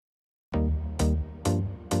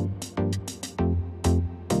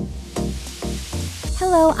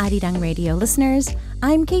Hello, Arirang Radio listeners.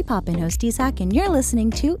 I'm K-pop and host Isak, and you're listening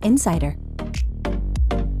to Insider.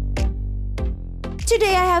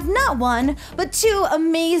 Today I have not one, but two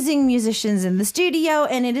amazing musicians in the studio,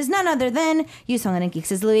 and it is none other than 유성은 and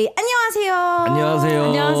Geeks' Louis. 안녕하세요. 안녕하세요.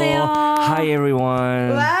 안녕하세요. Hi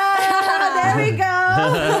everyone. Wow, there we go.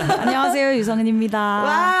 안녕하세요, 유성은입니다.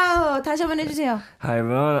 Wow, 다시 한번 해주세요. Hi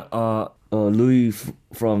everyone. Louis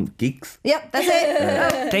from Geeks. Yep, that's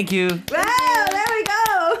it. Thank you. Wow, there we go.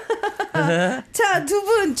 자, 두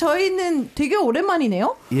분 저희는 되게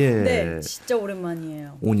오랜만이네요. 예. 네, 진짜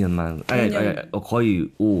오랜만이에요. 5년만. 아니, 거의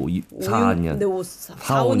 4년. 네,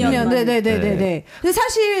 4, 5년. 네네네네. 근데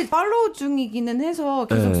사실 팔로우 중이기는 해서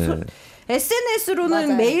계속 SNS로는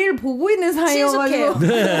맞아요. 매일 보고 있는 사이여가지고.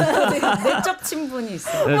 내적 친분이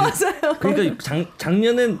있어요. 네. 맞아요. 그러니까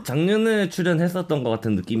작년에 출연했었던 것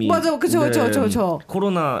같은 느낌이. 맞아, 그쵸.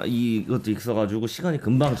 코로나 이것도 있어가지고 시간이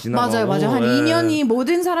금방 지나가고. 맞아요. 한 예. 2년이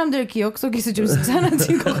모든 사람들 기억 속에서 좀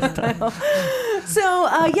사라진 것 같아요. So,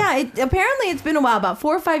 apparently it's been a while, about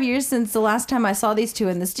 4 or 5 years since the last time I saw these two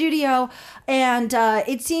in the studio. And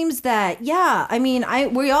it seems that,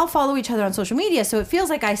 we all follow each other on social media, so it feels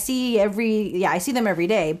like I see them every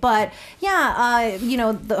day. But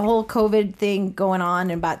the whole COVID thing going on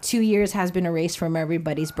in about 2 years has been erased from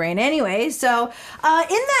everybody's brain anyway. So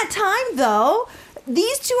in that time, though,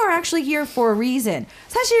 these two are actually here for a reason.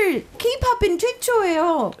 사실 K-팝인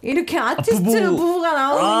최초예요. 이렇게 아티스트 부부가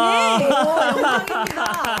나오는 게 영광입니다.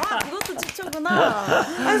 그것도 최초구나.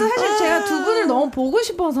 그래서 사실 제가 두 분을 너무 보고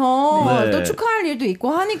싶어서 네. 또 축하할 일도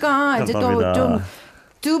있고 하니까 이제 또 감사합니다. 좀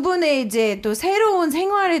두 분의 이제 또 새로운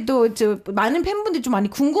생활에 또 많은 팬분들이 좀 많이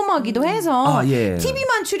궁금하기도 해서 예.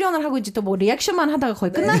 TV만 출연을 하고 이제 또 뭐 리액션만 하다가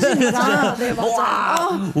거의 끝나시니까 네,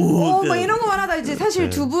 맞아요. 뭐 이런 거만 하다 이제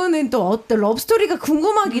사실 두 분은 또 어떤 러브스토리가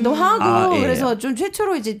궁금하기도 하고 예. 그래서 좀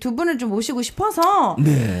최초로 이제 두 분을 좀 모시고 싶어서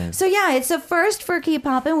네. So yeah, it's a first for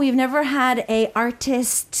K-pop, and we've never had a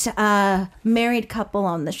artist married couple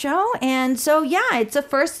on the show, and so yeah, it's a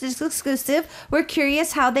first, it's exclusive. We're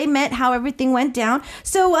curious how they met, how everything went down.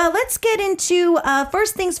 So let's get into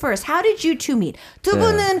first things first. How did you two meet? 두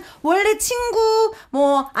분은 원래 친구,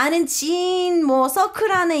 뭐 아는 지인, 뭐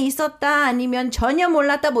서클 안에 있었다, 아니면 전혀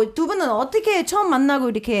몰랐다. 뭐 두 분은 어떻게 처음 만나고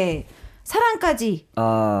이렇게 사랑까지?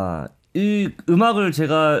 이 음악을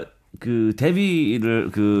제가 그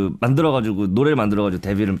데뷔를 만들어가지고 노래를 만들어가지고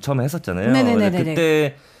데뷔를 처음에 했었잖아요.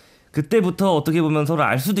 네네네네. 그때부터 어떻게 보면 서로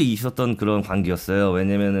알 수도 있었던 그런 관계였어요.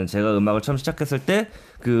 왜냐면은 제가 음악을 처음 시작했을 때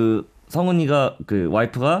성은이가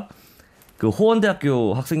와이프가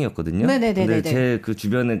호원대학교 학생이었거든요. 네네네네. 근데 제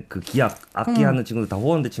주변에 악기 하는 친구들 다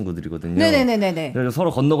호원대 친구들이거든요. 네네네네. 그래서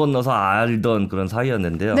서로 건너서 알던 그런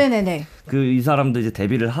사이였는데요. 네네네. 이 사람도 이제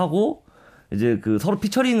데뷔를 하고 이제 서로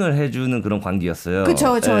피처링을 해주는 그런 관계였어요.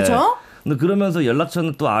 그쵸. 근데 그러면서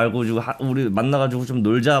연락처는 또 알고 우리 만나가지고 좀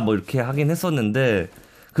놀자 뭐 이렇게 하긴 했었는데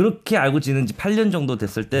그렇게 알고 지낸 지 8년 정도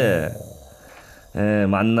됐을 때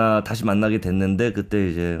다시 만나게 됐는데 그때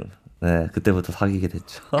이제 그때부터 사귀게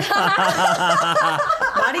됐죠.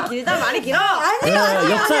 말이 길어.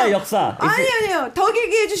 아니요. 역사. 아니요. 더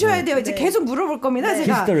얘기해 주셔야 돼요. 이제 계속 물어볼 겁니다.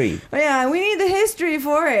 제가. History. Yeah, we need the history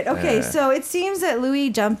for it. Okay, so it seems that Louis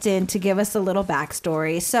jumped in to give us a little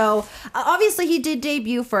backstory. So obviously he did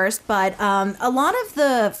debut first, but a lot of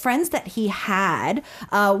the friends that he had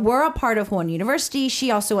were a part of one university. She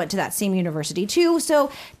also went to that same university too. So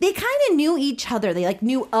they kind of knew each other. They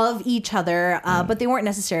knew of each other, but they weren't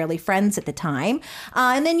necessarily friends at the time.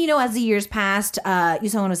 And then, as the years passed,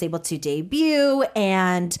 Yuseong was able to debut,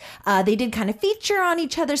 and they did kind of feature on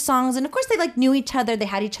each other's songs. And of course, they knew each other. They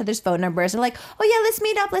had each other's phone numbers. And oh yeah, let's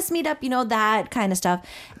meet up, that kind of stuff.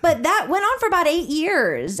 But that went on for about 8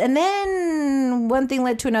 years. And then one thing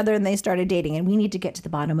led to another, and they started dating. And we need to get to the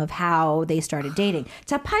bottom of how they started dating.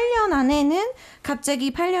 자, 8년 안에는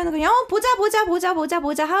갑자기 8년은 그냥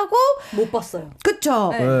보자 하고 못 봤어요.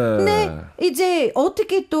 그쵸? 근데 이제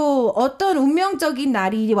어떻게 또 어떤 운명적인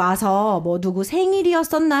날이 와서 뭐 누구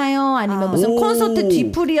생일이었었나요? 아니면 무슨 콘서트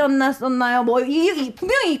뒤풀이였나요? 뭐 이게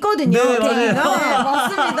분명히 있거든요. 네, 계기가. 네,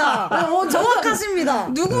 맞습니다. 정확하십니다.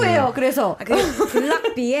 누구예요? 그래서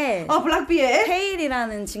블락비의 블락비의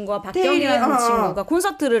테일이라는 친구와 박경이라는 친구가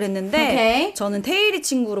콘서트를 했는데 오케이. 저는 테일이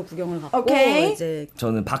친구로 구경을 갔고 오케이. 이제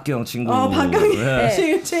저는 박경 친구.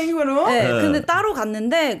 박경이 친구로. 근데 따로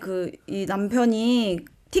갔는데 이 남편이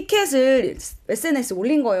티켓을 SNS에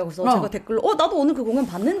올린 거예요. 그래서 제가 댓글로 나도 오늘 그 공연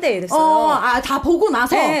봤는데 이랬어요. 다 보고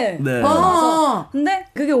나서. 네. 네. 나서. 근데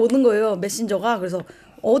그게 오는 거예요. 메신저가. 그래서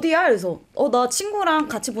어디야? 그래서 나 친구랑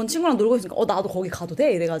같이 본 친구랑 놀고 있으니까 나도 거기 가도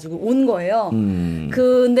돼? 이래가지고 온 거예요.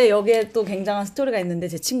 근데 여기에 또 굉장한 스토리가 있는데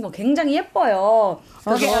제 친구가 굉장히 예뻐요.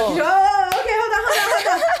 오케이, hold on.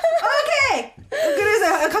 오케이.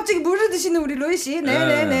 그래서 갑자기 물을 드시는 우리 로이 씨.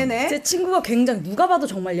 네네네네. 제 친구가 굉장히 누가 봐도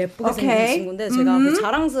정말 예쁘게 생긴 친구인데 제가 그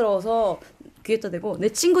자랑스러워서 귀에다 대고 내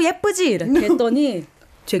친구 예쁘지? 이렇게 했더니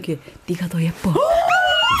제 귀에 네가 더 예뻐.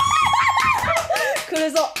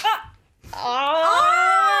 그래서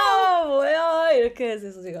뭐야 이렇게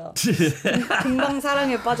해서 제가 금방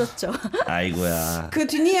사랑에 빠졌죠. 아이고야. 그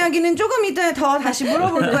뒷이야기는 조금 이따 더 다시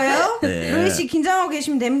물어볼 거예요. 네. 로이 씨 긴장하고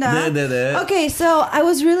계시면 됩니다. 네네네. Okay, so I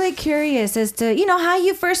was really curious as to, how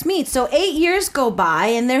you first meet. So 8 years go by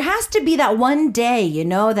and there has to be that one day,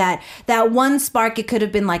 that one spark. It could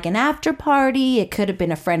have been like an after party. It could have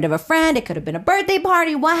been a friend of a friend. It could have been a birthday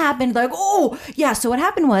party. What happened? Like, oh, yeah. So what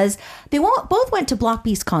happened was they both went to Block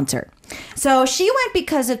B's concert. So she went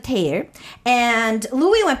because of Taeyir, and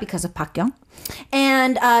Louis went because of Park Young.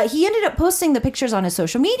 And he ended up posting the pictures on his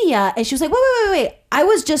social media, and she was like, wait, I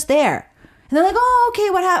was just there. And they're like, oh, okay,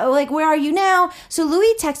 what happened? Like, where are you now? So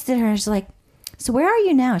Louis texted her, and she's like, so where are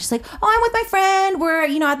you now? She's like, oh, I'm with my friend. We're,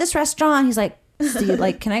 at this restaurant. He's like, so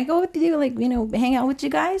can I go with you? Like, hang out with you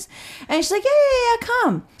guys? And she's like, yeah,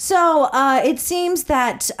 come. So it seems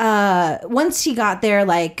that once she got there,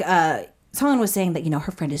 someone was saying that,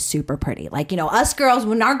 her friend is super pretty. Like, us girls,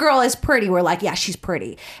 when our girl is pretty, we're like, yeah, she's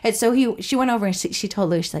pretty. And so she went over and she told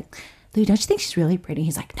Louis, she's like, Louis, don't you think she's really pretty?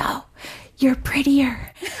 He's like, no, you're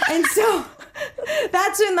prettier. And so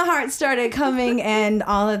that's when the heart started coming and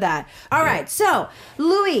all of that. All right. So,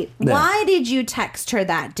 Louis, why did you text her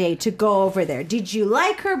that day to go over there? Did you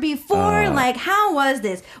like her before? Like, how was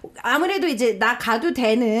this? 아무래도 이제 나 가도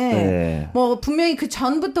되는 뭐 분명히 그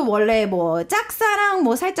전부터 원래 뭐 짝사랑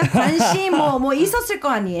뭐 살짝 관심 뭐 있었을 거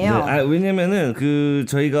아니에요. 네, 왜냐면은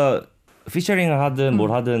저희가 피처링을 하든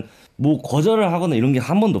뭘 하든 뭐 거절을 하거나 이런 게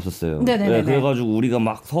한 번도 없었어요. 네네네. 네, 그래가지고 우리가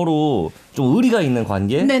막 서로 좀 의리가 있는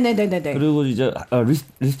관계. 네네네네. 그리고 이제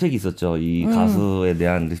리스펙이 있었죠. 이 가수에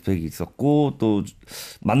대한 리스펙이 있었고 또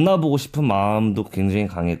만나보고 싶은 마음도 굉장히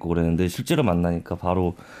강했고 그랬는데 실제로 만나니까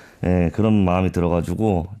바로 그런 마음이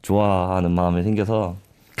들어가지고 좋아하는 마음이 생겨서.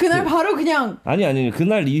 그날 바로 그냥 아니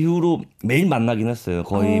그날 이후로 매일 만나긴 했어요.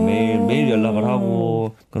 거의 매일 연락을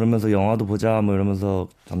하고 그러면서 영화도 보자 뭐 이러면서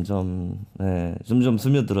점점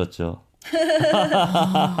스며들었죠.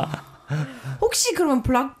 혹시 그러면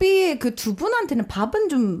블락비 그 두 분한테는 밥은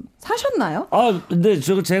좀 사셨나요? 근데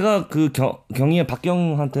제가 그 경희의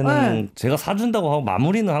박경한테는 제가 사준다고 하고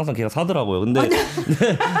마무리는 항상 걔가 사더라고요. 근데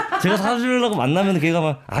제가 사주려고 만나면 걔가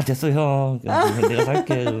막 됐어 형 내가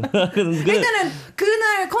살게. 일단은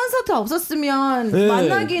그날 콘서트 없었으면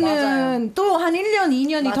만나기는 또 한 1년,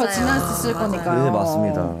 2년이 더 지났을 거니까요. 네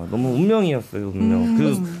맞습니다. 너무 운명이었어요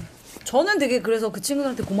운명. 저는 되게 그래서 그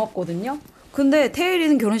친구들한테 고맙거든요. 근데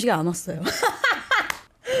태일이는 결혼식에 안 왔어요.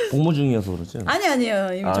 복무 중이어서 그러죠. 아니에요.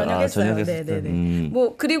 이미 전역했어요. 네네네.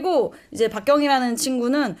 뭐 그리고 이제 박경이라는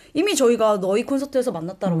친구는 이미 저희가 너희 콘서트에서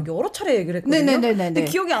만났다라고 여러 차례 얘기를 했거든요. 네네네네. 근데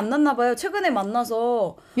기억이 안 났나 봐요. 최근에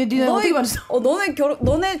만나서 야, 니네 어떻게 만났어?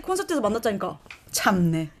 너네 콘서트에서 만났자니까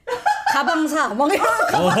참네. 가방사 막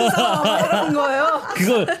이런 거예요.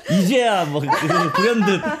 그거 이제야 뭐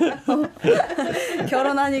불현듯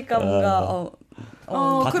결혼하니까 뭔가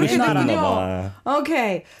그렇게 됐군요.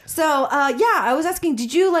 Okay. So, I was asking,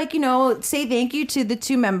 did you say thank you to the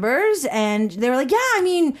two members? And they were like, yeah, I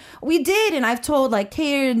mean, we did. And I've told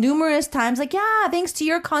Taylor numerous times, yeah, thanks to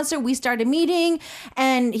your concert, we started meeting.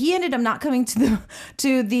 And he ended up not coming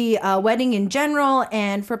to the wedding in general.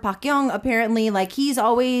 And for Park Young, apparently, he's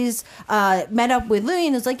always met up with Louis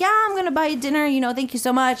and was like, yeah, I'm going to buy you dinner. Thank you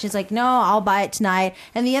so much. He's like, no, I'll buy it tonight.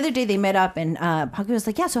 And the other day they met up and Park Young was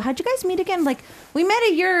like, yeah, so how'd you guys meet again? We met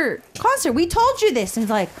at your concert. We told you this. And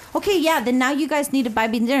it's like, okay, yeah, then now you guys need to buy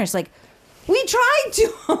me dinner. It's like, we tried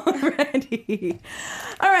to already.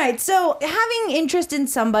 All right. So having interest in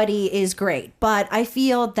somebody is great, but I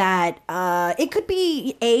feel that it could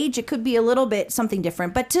be age. It could be a little bit something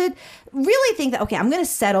different. But to really think that, okay, I'm going to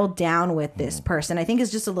settle down with this person, I think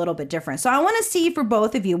is just a little bit different. So I want to see for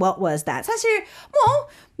both of you, what was that? 사실 뭐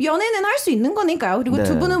연애는 할 수 있는 거니까요. 그리고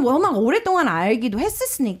두 분은 워낙 오랫동안 알기도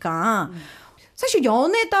했었으니까. 사실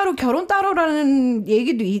연애 따로 결혼 따로라는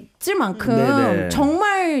얘기도 있을 만큼 네네.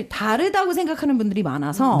 정말 다르다고 생각하는 분들이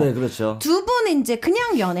많아서 네, 그렇죠. 두 분은 이제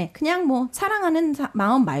그냥 연애, 그냥 뭐 사랑하는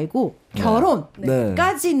마음 말고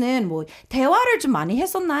결혼까지는 뭐 대화를 좀 많이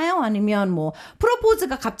했었나요? 아니면 뭐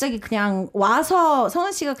프로포즈가 갑자기 그냥 와서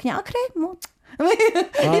성은 씨가 그냥 그래 뭐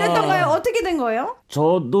이랬던가요? 어떻게 된 거예요?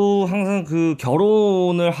 저도 항상 그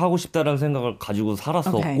결혼을 하고 싶다라는 생각을 가지고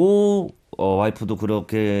살았었고 와이프도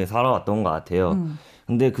그렇게 살아왔던 것 같아요.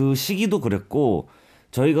 근데 그 시기도 그랬고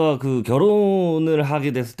저희가 그 결혼을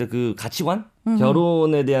하게 됐을 때 그 가치관,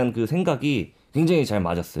 결혼에 대한 그 생각이 굉장히 잘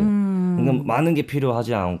맞았어요. 그러니까 많은 게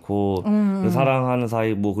필요하지 않고 그 사랑하는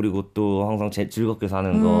사이 뭐 그리고 또 항상 즐겁게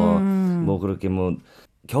사는 거 뭐 그렇게 뭐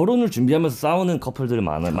결혼을 준비하면서 싸우는 커플들을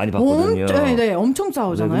많이 봤거든요. 네, 엄청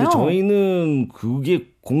싸우잖아요. 근데 저희는 그게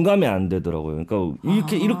공감이 안 되더라고요.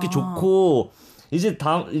 그러니까 이렇게 좋고 이제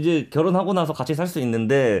결혼하고 나서 같이 살 수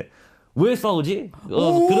있는데 왜 싸우지?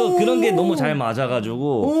 그런 게 너무 잘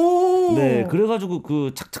맞아가지고 네 그래가지고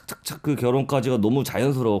그 착착착착 그 결혼까지가 너무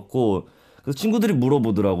자연스러웠고 그 친구들이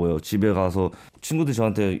물어보더라고요. 집에 가서 친구들이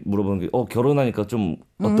저한테 물어보는 게 결혼하니까 좀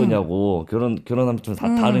어떠냐고 결혼하면 좀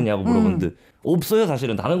다르냐고 물어보는데 없어요.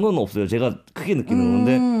 사실은 다른 건 없어요. 제가 크게 느끼는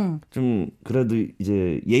건데 좀 그래도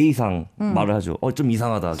이제 예의상 말을 하죠. 좀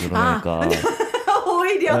이상하다 결혼하니까.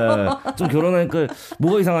 오히려. 네, 좀 결혼하니까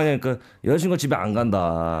뭐가 이상하냐니까 여자친구가 집에 안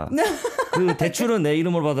간다. 그 대출은 내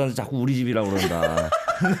이름으로 받았는데 자꾸 우리 집이라고 그런다.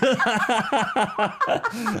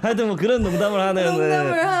 하여튼 뭐 그런 농담을 하는.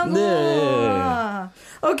 농담을 하고. 네.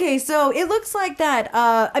 Okay, so it looks like that.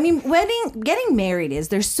 I mean, getting married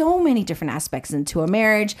there's so many different aspects into a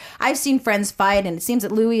marriage. I've seen friends fight, and it seems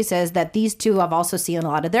that Louis says that these two have also seen a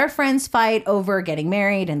lot of their friends fight over getting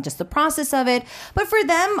married and just the process of it. But for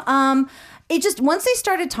them, it just once they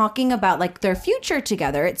started talking about like their future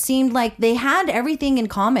together, it seemed like they had everything in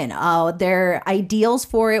common. Their ideals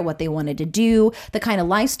for it, what they wanted to do, the kind of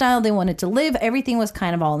lifestyle they wanted to live, everything was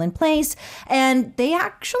kind of all in place. And they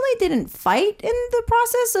actually didn't fight in the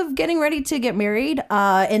process of getting ready to get married.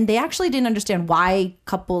 And they actually didn't understand why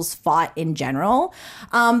couples fought in general.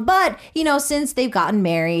 But, since they've gotten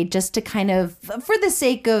married, just to kind of, for the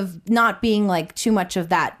sake of not being like too much of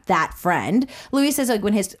that friend, Louis says like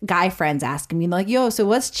when his guy friends ask him, like, yo, so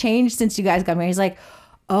what's changed since you guys got married? He's like,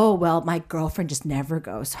 oh, well, my girlfriend just never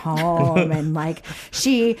goes home. And like,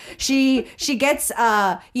 she gets,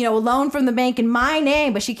 a loan from the bank in my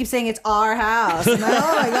name, but she keeps saying it's our house. And like,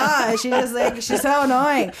 oh my gosh, she's so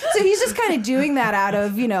annoying. So he's just kind of doing that out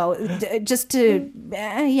of, just to,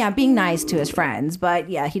 being nice to his friends. But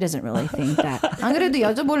yeah, he doesn't really think that. 안 그래도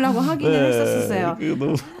여쭤보려고 하기는 했었어요.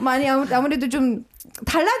 많이 아무래도 좀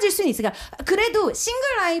달라질 수는 있으니까 그래도 싱글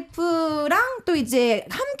라이프랑 또 이제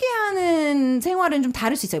함께하는 생활은 좀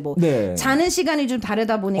다를 수 있어요. 뭐 네. 자는 시간이 좀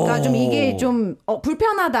다르다 보니까 좀 이게 좀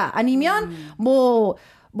불편하다. 아니면 뭐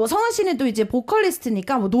성은 씨는 또 이제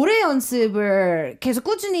보컬리스트니까 뭐 노래 연습을 계속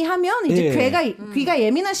꾸준히 하면 이제 귀가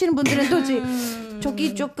예민하시는 분들은 또 이제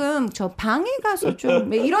저기 조금 저 방에 가서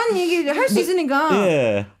좀 이런 얘기를 할 수 있으니까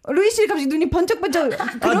루이 씨 갑자기 눈이 번쩍번쩍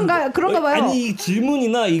그런가 봐요. 아니 이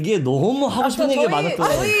질문이나 이게 너무 하고 싶은 얘기가 많았어요.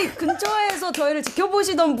 저희 근처에서 저희를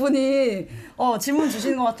지켜보시던 분이 질문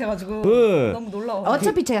주시는 것 같아가지고 너무 놀라워.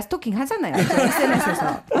 어차피 제가 스토킹 하잖아요.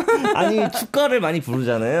 SNS에서. 아니 축가를 많이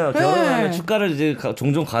부르잖아요. 결혼하면 축가를 이제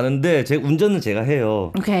종종 가는데 운전은 제가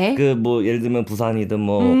해요. 오케이. 그 뭐 예를 들면 부산이든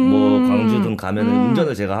뭐 광주든 가면은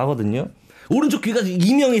운전을 제가 하거든요. 오른쪽 귀가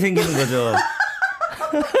이명이 생기는 거죠.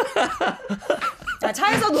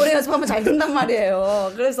 차에서 노래 연습하면 잘 된단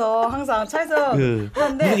말이에요. 그래서 항상 차에서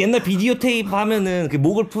하는데 옛날 비디오 테이프 하면은 그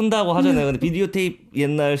목을 푼다고 하잖아요. 근데 비디오 테이프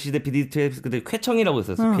옛날 시대 비디오 테이프 그때 쾌청이라고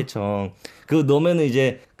있었어요. 쾌청. 그거 넣으면은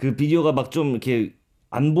이제 그 비디오가 막 좀 이렇게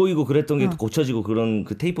안 보이고 그랬던 게 고쳐지고 그런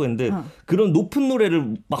그 테이프였는데 그런 높은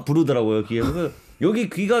노래를 막 부르더라고요. 귀에. 그래서 여기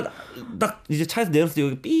귀가 딱 이제 차에서 내렸을 때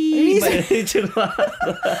여기 삐 거짓말이에요.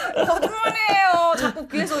 자꾸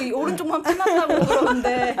귀에서 이 오른쪽만 피난다고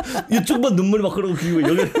그러는데 이쪽만 눈물이 막 흐르고 귀가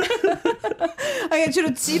여기. 아니,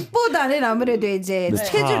 주로 집보다는 아무래도 이제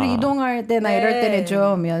체중 이동할 때나 이럴 때는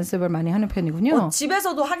좀 연습을 많이 하는 편이군요.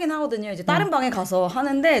 집에서도 하긴 하거든요. 이제 다른 방에 가서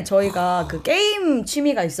하는데 저희가 그 게임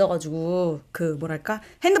취미가 있어가지고 그 뭐랄까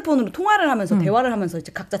핸드폰으로 통화를 하면서 대화를 하면서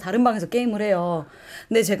이제 각자 다른 방에서 게임을 해요.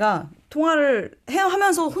 근데 제가 통화를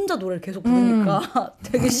하면서 혼자 노래를 계속 부르니까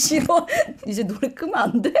되게 싫어. 이제 노래 끄면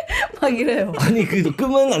안 돼? 막 이래요. 아니 그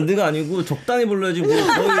끄면 안 돼가 아니고 적당히 불러야지 뭐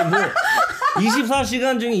거의 뭐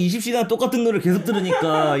 24시간 중에 20시간 똑같은 노래를 계속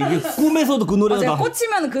들으니까 이게 꿈에서도 그 노래가 제가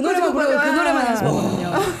꽂히면 그 노래만 부르고 그 노래만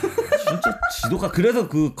연습하거든요. 진짜 지도가 그래서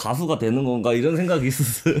그 가수가 되는 건가 이런 생각이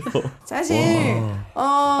있었어요. 사실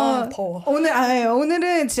더워.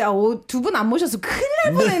 오늘은 진짜 두 분 안 모셔서 큰일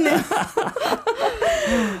날 뻔했네요.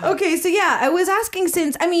 Okay, so yeah, I was asking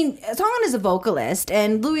since, I mean, Seonghan is a vocalist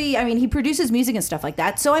and Louis, I mean, he produces music and stuff like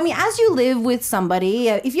that. So, I mean, as you live with somebody,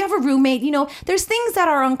 if you have a roommate, there's things that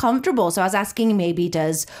are uncomfortable. So I was asking maybe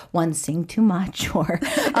does one sing too much or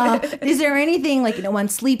is there anything like, one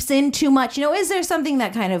sleeps in too much? Is there something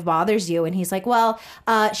that kind of bothers you? And he's like, well,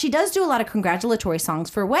 she does do a lot of congratulatory songs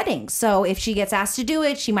for weddings. So if she gets asked to do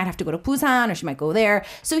it, she might have to go to Busan or she might go there.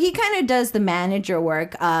 So he kind of does the manager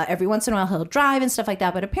work. Every once in a while, he'll drive and stuff like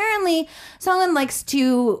that. But apparently, Sungin likes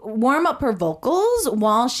to warm up her vocals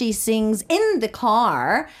while she sings in the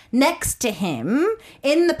car next to him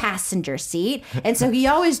in the passenger seat. And so he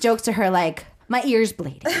always jokes to her like, my ear's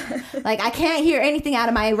bleeding. Like, I can't hear anything out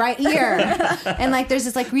of my right ear. And like, there's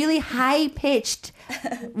this like really high pitched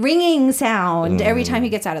ringing sound every time he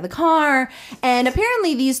gets out of the car. And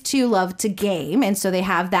apparently these two love to game. And so they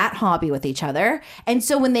have that hobby with each other. And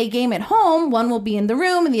so when they game at home, one will be in the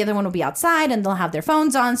room and the other one will be outside and they'll have their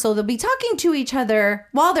phones on. So they'll be talking to each other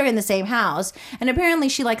while they're in the same house. And apparently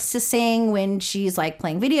she likes to sing when she's like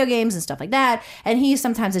playing video games and stuff like that. And he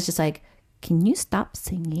sometimes is just like, can you stop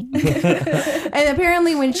singing? And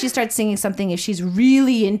apparently when she starts singing something, if she's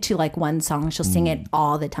really into like one song, she'll sing it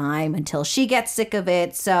all the time until she gets sick of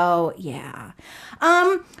it. So yeah.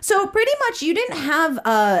 So pretty much you didn't have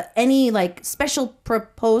any like special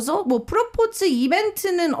proposal? 뭐 프로포즈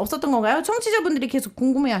이벤트는 없었던 건가요? 청취자분들이 계속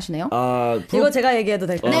궁금해하시네요. 이거 제가 얘기해도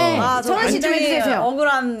될까요? 네. 저 정은 씨좀 굉장히 해주세요.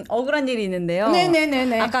 억울한 일이 있는데요.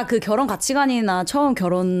 네네네네. 아까 그 결혼 가치관이나 처음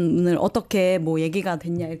결혼을 어떻게 뭐 얘기가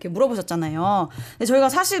됐냐 이렇게 물어보셨잖아요. 근데 저희가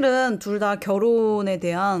사실은 둘 다 결혼에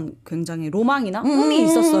대한 굉장히 로망이나 꿈이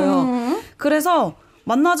있었어요. 그래서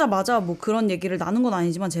만나자마자 뭐 그런 얘기를 나눈 건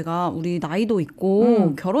아니지만 제가 우리 나이도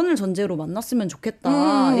있고 결혼을 전제로 만났으면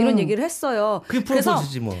좋겠다 이런 얘기를 했어요. 그게 그래서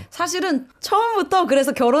프로포즈지 뭐. 사실은 처음부터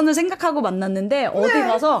그래서 결혼을 생각하고 만났는데 어디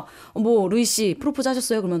가서 뭐 루이 씨 프로포즈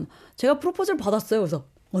하셨어요? 그러면 제가 프로포즈를 받았어요. 그래서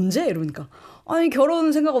언제? 이러니까 아니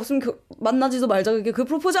결혼 생각 없으면 만나지도 말자. 그게 그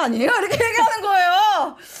프로포즈 아니에요? 이렇게 얘기하는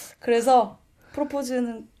거예요. 그래서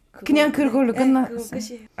프로포즈는 그냥 그걸로 끝났어요.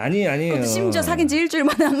 끝이에요. 아니에요. 심지어 사귄 지 일주일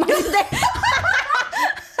만에 한 말인데.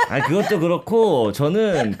 아니 그것도 그렇고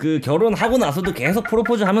저는 그 결혼하고 나서도 계속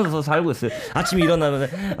프로포즈 하면서 살고 있어요. 아침에 일어나면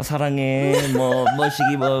사랑해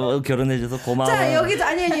뭐시기 결혼해줘서 고마워. 자 여기서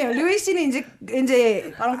아니에요. 루이 씨는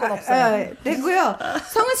이제 발언권 없어요. 되고요.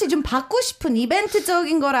 성은 씨 좀 받고 싶은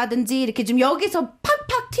이벤트적인 거라든지 이렇게 좀 여기서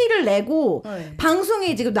팍팍 티를 내고 네.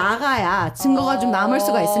 방송에 지금 나가야 증거가 좀 남을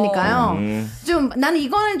수가 있으니까요. 좀 나는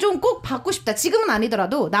이거는 좀 꼭 받고 싶다. 지금은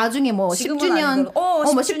아니더라도 나중에 뭐 지금은 10주년, 아니더라도.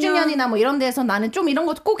 뭐 10주년. 10주년이나 뭐 이런 데서 나는 좀 이런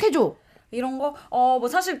것도 꼭 해줘. 이런 거? 뭐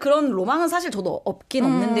사실 그런 로망은 사실 저도 없긴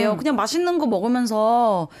없는데요. 그냥 맛있는 거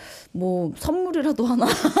먹으면서 뭐 선물이라도 하나.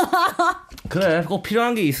 그래 꼭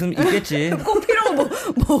필요한 게 있겠지. 꼭 필요한 거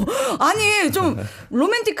아니 좀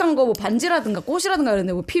로맨틱한 거 뭐 반지라든가 꽃이라든가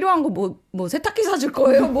이랬는데 뭐 필요한 거 뭐 세탁기 사줄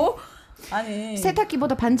거예요 뭐? 아니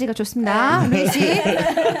세탁기보다 반지가 좋습니다. 루이 씨.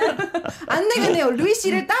 안 되겠네요. 루이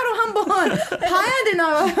씨를 따로 한번 봐야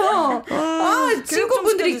되나 봐요.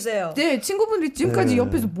 친구분들이 네, 친구분들이 지금까지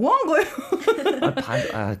옆에서 뭐 한 거예요?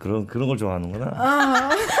 그런 걸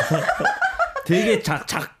좋아하는구나. 되게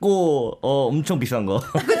작고 엄청 비싼 거.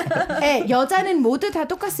 네, 여자는 모두 다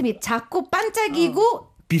똑같습니다. 작고 반짝이고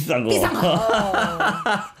비싼 거.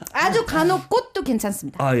 아주 간혹 꽃도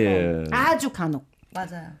괜찮습니다. 예. 아주 간혹.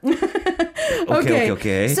 맞아요.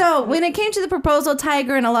 Okay. So when it came to the proposal,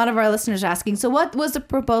 Tiger and a lot of our listeners are asking, so what was the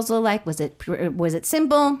proposal like? Was it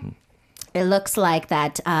simple? It looks like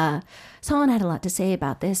that Someone had a lot to say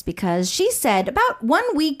about this because she said about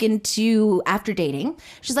 1 week after dating,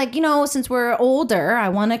 she's like, since we're older, I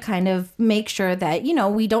want to kind of make sure that,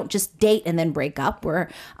 we don't just date and then break up.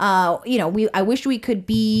 I wish we could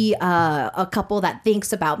be a couple that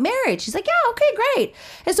thinks about marriage. She's like, yeah, okay, great.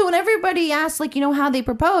 And so when everybody asks, like, how they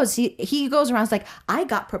propose, he goes around like, I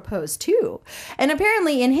got proposed too. And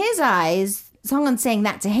apparently in his eyes, Sungin saying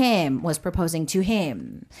that to him was proposing to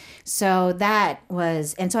him. So so I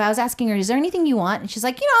was asking her, is there anything you want? And she's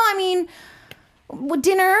like,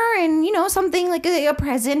 dinner and, something like a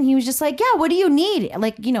present. He was just like, yeah, what do you need?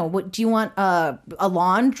 Like, what do you want? A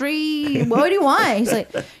laundry? What do you want?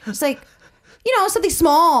 He's like, something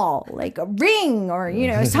small, like a ring or,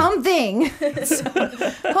 something. So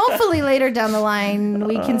hopefully later down the line,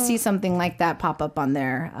 we can see something like that pop up on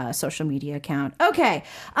their social media account. Okay.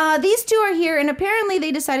 These two are here, and apparently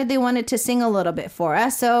they decided they wanted to sing a little bit for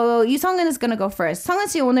us. So 유성은 is going to go first. 성은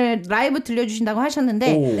씨 오늘 라이브 들려주신다고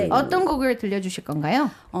하셨는데 어떤 곡을 들려주실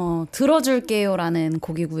건가요? 들어줄게요라는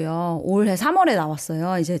곡이고요. 올해 3월에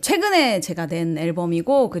나왔어요. 이제 최근에 제가 낸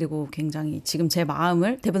앨범이고 그리고 굉장히 지금 제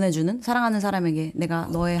마음을 대변해주는 사랑하는 사람에게 내가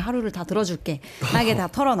너의 하루를 다 들어줄게. 나에게 다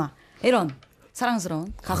털어놔. 이런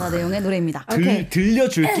사랑스러운 가사 내용의 노래입니다.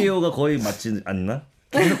 들려줄게요가 거의 맞지 않나?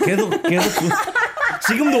 계속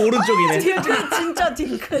지금도 오른쪽이네. 진짜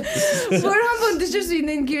뒤끝. 뭘 한번 드실 수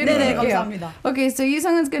있는 기회 네네, 드릴게요. 감사합니다. Okay, so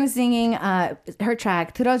Yoo-sung's gonna singing her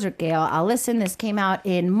track 들어줄게요. I'll listen. This came out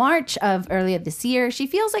in March of earlier this year. She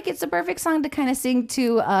feels like it's the perfect song to kind of sing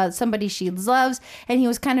to somebody she loves, and he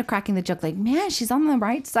was kind of cracking the joke like, man, she's on the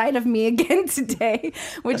right side of me again today,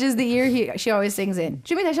 which is the year she always sings in.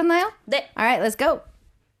 준비되셨나요? 네. All right, let's go.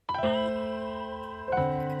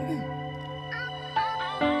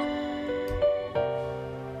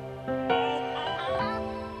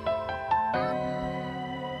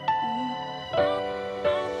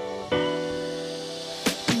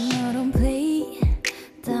 너론 play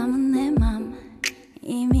담은 내 맘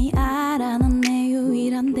이미 알아 넌 내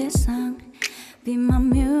유일한 대상 Be my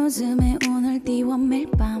museum에 오늘 띄워 매일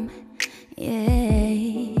밤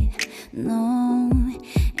Yeah No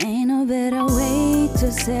Ain't no better way to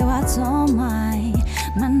say what's on my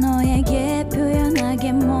만 너에게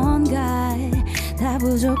표현하게 뭔가 다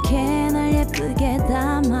부족해 날 예쁘게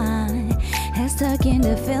담아 Head stuck in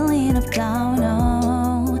the feeling of down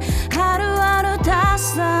oh. 하루하루 다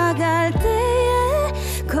쌓아갈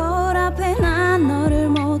때에 거울 앞에 난 너를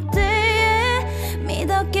못 대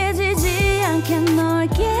믿어 깨지지 않게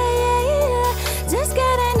넓게 Just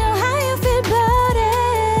gotta know how you feel about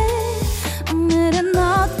it 오늘은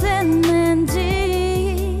어땠는지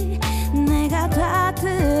내가 다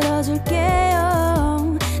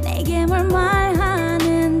들어줄게요 내게 뭘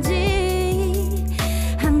말하는지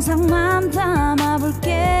항상 맘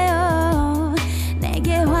담아볼게요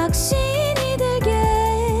내게 확신이 들게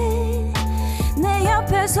내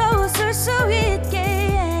옆에서 웃을 수 있게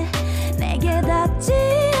내게 닿지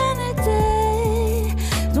않을 때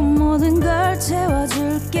또 모든 걸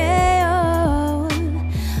채워줄게요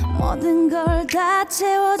모든 걸 다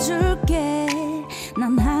채워줄게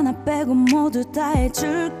난 하나 빼고 모두 다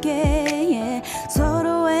해줄게 yeah.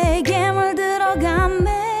 서로에게 물들어가매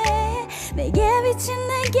내게 비친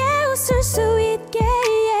내게 웃을 수 있게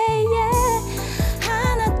yeah, yeah.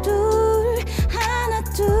 하나 둘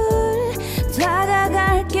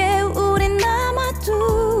다가갈게 우린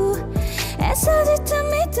남아도 애써 짙은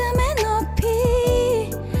믿음의 높이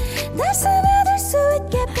날 스며들 수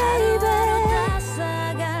있게 baby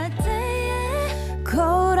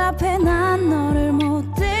거울 앞에 난 너를 못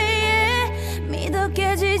대 믿어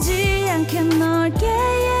깨지지 않게 넓게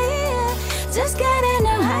Just gotta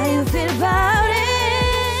know how you feel about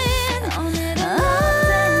it 오늘은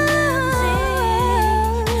어땠는지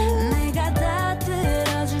내가 다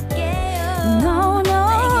들어줄게요 No no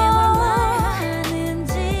내게 뭘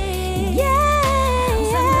말하는지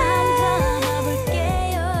Yeah 항상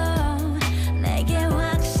담아볼게요 내게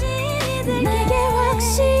확신이 들게 내게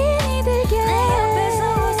확신이 들게 내 옆에서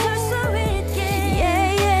웃을 수 있게 Yeah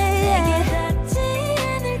yeah yeah 내게 닿지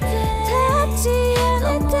않을 때 닿지 않을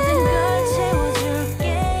때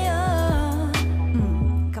채워줄게요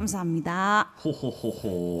감사합니다.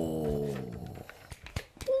 호호호호.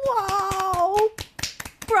 Wow.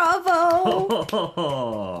 Bravo.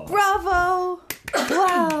 Bravo.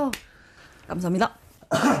 Wow. 감사합니다.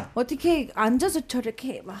 어떻게 앉아서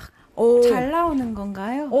저렇게 막 오. 잘 나오는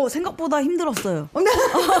건가요? 생각보다 힘들었어요.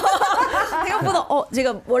 생각보다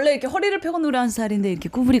제가 원래 이렇게 허리를 펴고 노래하는 스타일인데 이렇게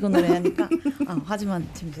구부리고 노래하니까 하지만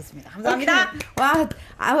재밌었습니다. 감사합니다. Wow,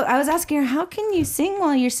 I was asking her, how can you sing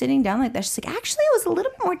while you're sitting down like that? She's like, actually, it was a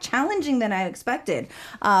little more challenging than I expected.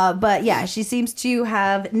 But yeah, she seems to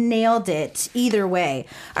have nailed it either way.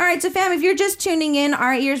 All right, so fam, if you're just tuning in,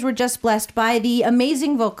 our ears were just blessed by the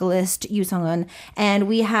amazing vocalist Yoo Sung-eun, and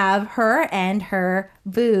we have her and her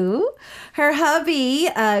boo, her hubby,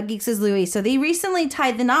 Geeks is Louis. So they recently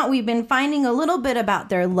tied the knot. We've been finding a little bit about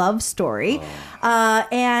their love story.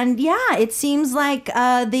 And yeah, it seems like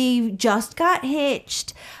they just got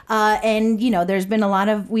hitched. And, you know, there's been a lot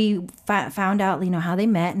of, we found out, you know, how they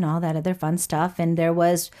met and all that other fun stuff. And there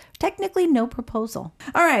was technically no proposal.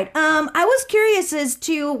 All right. I was curious as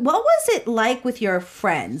to what was it like with your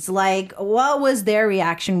friends? Like, what was their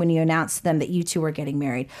reaction when you announced to them that you two were getting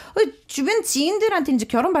married? 주변 지인들한테 이제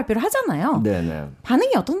결혼 발표를 하잖아요. 네네.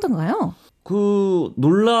 반응이 어떤가요? 그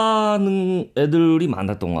놀라는 애들이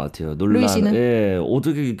많았던 것 같아요. 루이 씨는? 예,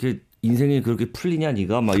 어떻게 이렇게 인생이 그렇게 풀리냐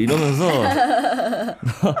네가 막 이러면서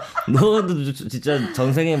너도 진짜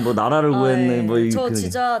전생에 뭐 나라를 구했네 뭐 저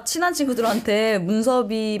진짜 친한 친구들한테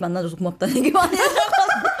문섭이 만나줘서 고맙다는 얘기 많이 해서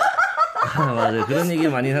맞아요. 그런 얘기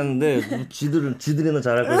많이 하는데 뭐 지들이나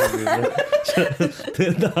잘할 거라고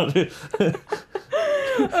나를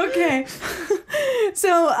Okay.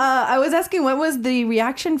 So I was asking what was the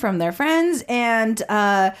reaction from their friends, and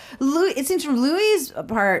Louis, it seems from Louis'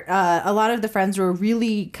 part, a lot of the friends were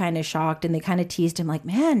really kind of shocked, and they kind of teased him like,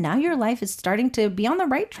 man, now your life is starting to be on the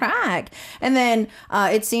right track. And then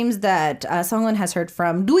it seems that Sungwon has heard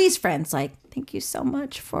from Louis' friends like, thank you so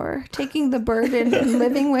much for taking the burden and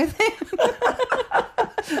living with him.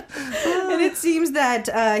 And it seems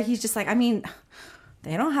that he's just like, I mean,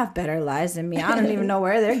 they don't have better lives than me. I don't even know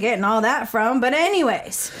where they're getting all that from. But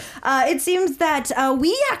anyways, it seems that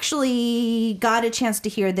we actually got a chance to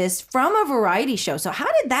hear this from a variety show. So how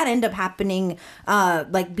did that end up happening,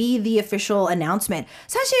 like be the official announcement?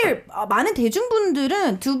 사실 많은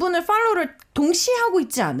대중분들은 두 분의 팔로우를 동시에 하고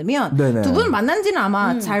있지 않으면 네네. 두 분 만난지는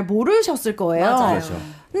아마 잘 모르셨을 거예요. 맞아요. 그렇죠.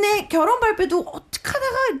 근데 결혼 발표도 어떻게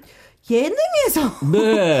하다가 예능에서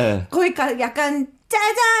네. 거의 약간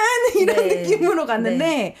짜잔 이런 네. 느낌으로 갔는데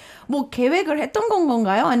네. 뭐 계획을 했던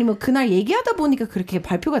건가요? 아니면 그날 얘기하다 보니까 그렇게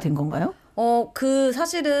발표가 된 건가요? 그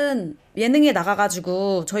사실은 예능에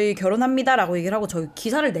나가가지고 저희 결혼합니다라고 얘기를 하고 저희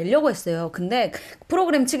기사를 내려고 했어요. 근데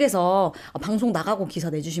프로그램 측에서 방송 나가고 기사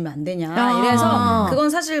내주시면 안 되냐 이래서 그건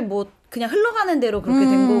사실 뭐 그냥 흘러가는 대로 그렇게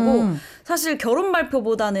된 거고 사실 결혼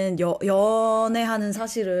발표보다는 연애하는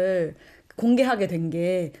사실을 공개하게 된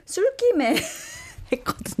게 술김에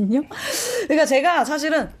했거든요. 그러니까 제가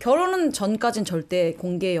사실은 결혼은 전까진 절대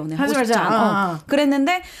공개 연애하고 싶지 않아.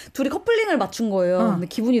 그랬는데 둘이 커플링을 맞춘 거예요. 근데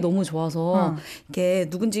기분이 너무 좋아서 이렇게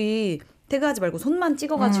누군지 태그하지 말고 손만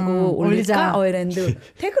찍어가지고 올릴까? 이랬는데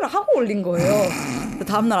태그를 하고 올린 거예요.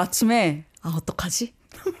 다음날 아침에 어떡하지?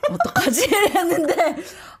 어떡하지? 이랬는데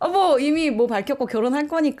뭐 이미 뭐 밝혔고 결혼할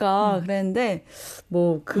거니까 그랬는데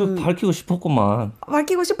뭐 그 밝히고 싶었구만.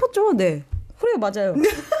 밝히고 싶었죠. 네. 그래요, 맞아요.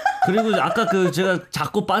 그리고 아까 그 제가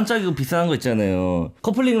작고 반짝이고 비싼 거 있잖아요.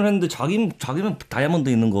 커플링을 했는데 자기는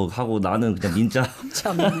다이아몬드 있는 거 하고 나는 그냥 민자.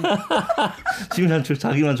 참. 지금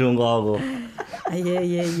자기만 좋은 거 하고.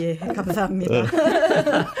 예. 감사합니다.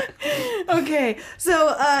 Okay,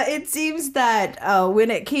 so it seems that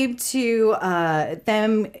when it came to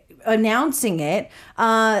them announcing it,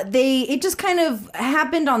 it just kind of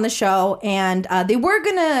happened on the show, and they were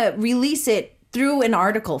gonna release it through an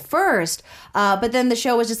article first, but then the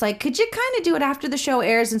show was just like, could you kind of do it after the show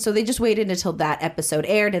airs? And so they just waited until that episode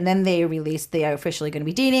aired, and then they released they are officially going to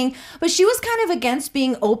be dating. But she was kind of against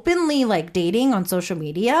being openly like dating on social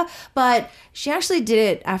media, but she actually did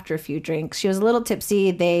it after a few drinks. She was a little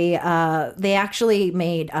tipsy. They actually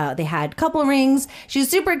made they had couple rings. She was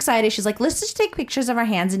super excited. She's like, let's just take pictures of our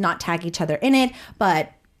hands and not tag each other in it.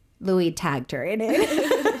 But Louis tagged her in it.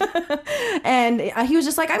 And he was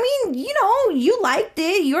just like, I mean, you know, you liked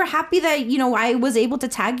it. You're happy that, you know, I was able to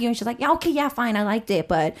tag you. And she's like, yeah, okay, yeah, fine. I liked it.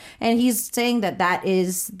 And he's saying that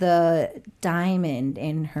is the diamond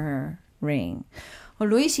in her ring.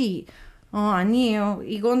 루이씨, 아니에요.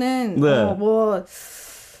 이거는 네. 뭐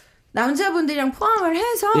남자분들이랑 포함을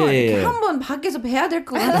해서 예. 이렇게 한번 밖에서 뵈야 될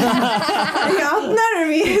것 같아요. 이 앞날을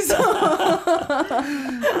위해서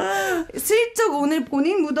슬쩍 오늘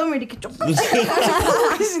본인 무덤을 이렇게 조금씩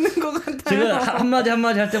하고 계시는 것 같아요. 제가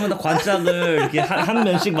한마디 할 때마다 관짝을 이렇게 한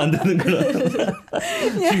면씩 만드는 그런.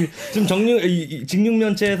 지금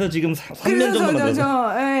직육면체에서 지금 3년 정도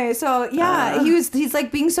만들었어요. 네, so yeah, he's like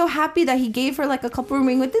being so happy that he gave her like a couple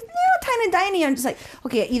ring with this tiny. I'm just like,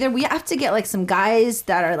 okay, either we have to get like some guys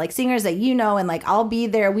that are like singers that you know, and like I'll be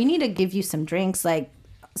there. We need to give you some drinks, like.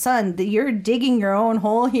 Son, you're digging your own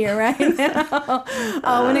hole here right now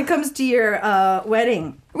when it comes to your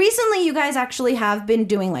wedding. Recently, you guys actually have been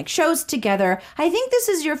doing like shows together. I think this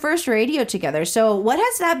is your first radio together. So what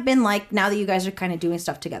has that been like now that you guys are kind of doing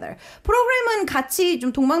stuff together? 프로그램은 같이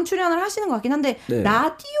좀 동방 출연을 하시는 것 같긴 한데 네.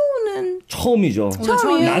 라디오는 처음이죠.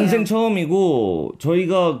 처음이에요. 난생 처음이고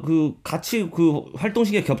저희가 그 같이 그 활동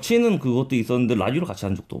시기에 겹치는 그것도 있었는데 라디오를 같이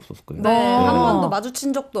한 적도 없었을 거예요. 네, 한 번도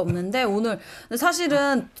마주친 적도 없는데 오늘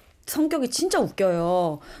사실은 성격이 진짜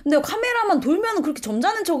웃겨요. 근데 카메라만 돌면 그렇게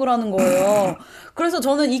점잖은 척을 하는 거예요. 그래서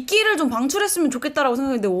저는 이 끼를 좀 방출했으면 좋겠다라고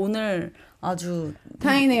생각했는데 오늘 아주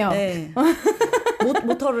다행이네요. 네.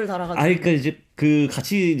 모터를 달아가지고. 그러니까 이제 그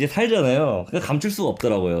같이 이제 살잖아요. 그러니까 감출 수가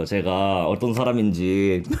없더라고요. 제가 어떤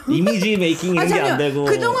사람인지 이미지 메이킹 이런 게 안 되고.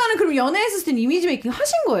 그동안은 그럼 연애했을 땐 이미지 메이킹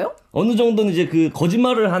하신 거예요? 어느 정도는 이제 그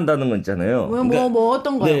거짓말을 한다는 거 있잖아요. 뭐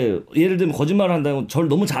어떤 거요? 네, 예를 들면 거짓말을 한다고 저를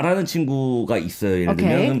너무 잘하는 친구가 있어요. 예를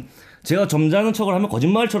들면 제가 점잖은 척을 하면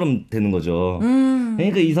거짓말처럼 되는 거죠.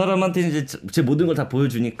 그러니까 이 사람한테 이제 제 모든 걸 다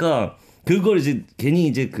보여주니까 그걸 이제 괜히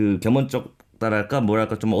이제 그 겸언쩍달할까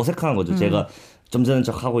뭐랄까 좀 어색한 거죠. 제가 점잖은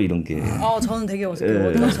척하고 이런 게. 저는 되게 어색해요.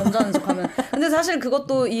 어디가 점잖은 척하면. 근데 사실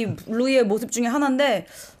그것도 이 루이의 모습 중에 하나인데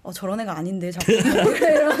저런 애가 아닌데 자꾸.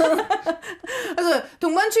 그래서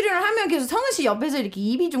동반 출연을 하면 계속 성은 씨 옆에서 이렇게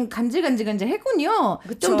입이 좀 간질간질 했군요.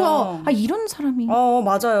 좀 더 이런 사람이.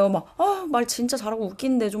 맞아요. 말 진짜 잘하고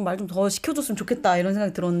웃기는데 좀 말 좀 더 시켜줬으면 좋겠다 이런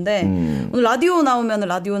생각이 들었는데 오늘 라디오 나오면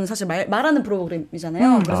라디오는 사실 말하는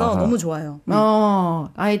프로그램이잖아요. 그래서 너무 좋아요.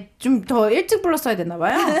 좀 더 일찍 불렀어야 됐나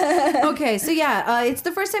봐요. Okay, so yeah, it's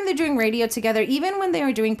the first time they're doing radio together. Even when they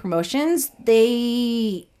were doing promotions,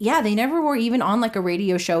 they never were even on like a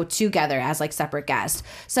radio show together as like separate guests.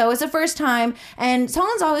 So it's the first time, and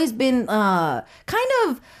Song's always been kind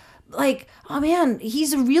of like, oh man,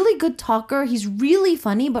 he's a really good talker. He's really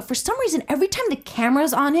funny, but for some reason, every time the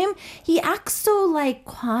camera's on him, he acts so like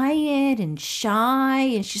quiet and shy,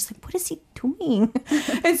 and she's like, what is he doing?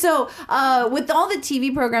 And so with all the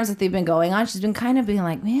TV programs that they've been going on, she's been kind of being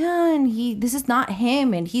like, man, this is not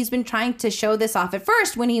him. And he's been trying to show this off at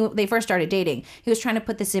first when they first started dating. He was trying to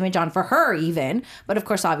put this image on for her even. But of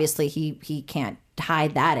course, obviously, he can't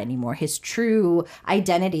hide that anymore. His true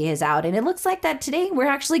identity is out. And it looks like that today we're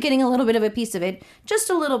actually getting a little bit of a piece of it, just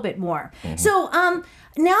a little bit more. Mm-hmm. So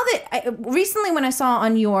now that recently when I saw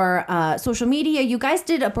on your social media, you guys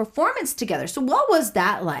did a performance together. So what was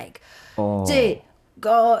that like? 이제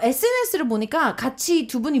SNS를 보니까 같이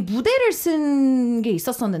두 분이 무대를 쓴 게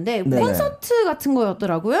있었었는데 네네. 콘서트 같은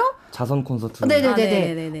거였더라고요. 자선 콘서트.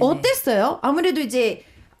 네네네. 어땠어요? 아무래도 이제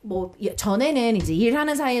뭐 전에는 이제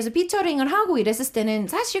일하는 사이에서 피처링을 하고 이랬을 때는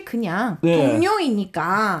사실 그냥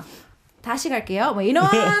동료이니까 다시 갈게요. 뭐 이런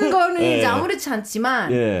거는 이제 아무렇지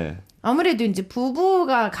않지만 아무래도 이제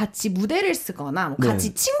부부가 같이 무대를 쓰거나 뭐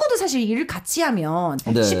같이 친구도 사실 일을 같이 하면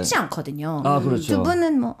쉽지 않거든요. 그렇죠. 두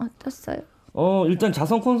분은 뭐 어땠어요? 일단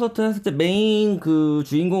자선 콘서트 했을 때 메인 그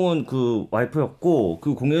주인공은 그 와이프였고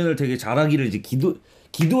그 공연을 되게 잘하기를 이제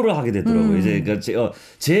기도를 하게 되더라고요. 이제 그러니까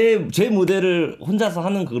제 무대를 혼자서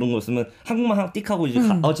하는 그런 거였으면 한국만 띡 하고 이제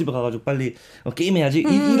집에 가가지고 빨리 게임해야지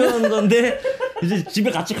이런 건데 이제 집에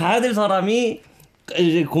같이 가야 될 사람이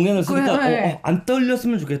이제 공연을 쓰니까 안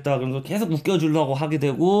떨렸으면 좋겠다. 그래서 계속 웃겨주려고 하게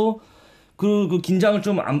되고 그 긴장을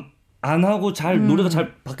좀 안 하고 잘 노래가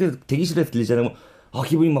잘 밖에 대기실에서 들리잖아요.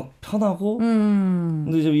 기분이 막 편하고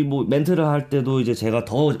근데 이제 뭐 멘트를 할 때도 이제 제가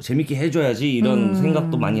더 재밌게 해줘야지 이런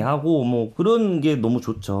생각도 많이 하고 뭐 그런 게 너무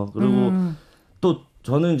좋죠. 그리고 또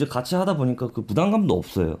저는 이제 같이 하다 보니까 그 부담감도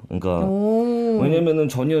없어요. 그러니까 왜냐면은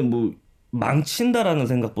전혀 뭐 망친다라는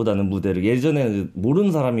생각보다는 무대를 예전에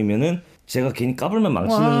모르는 사람이면은 제가 괜히 까불면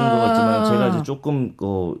망치는 것 같지만 제가 이제 조금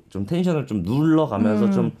좀 텐션을 좀 눌러가면서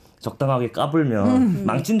좀 적당하게 까불면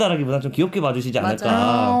망친다라기보다는 좀 귀엽게 봐주시지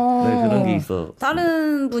않을까. 네, 그런 게 있어.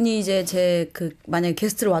 다른 분이 이제 만약에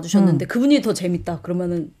게스트를 와주셨는데 그분이 더 재밌다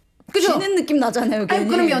그러면은 그죠? 지는 느낌 나잖아요. 아니,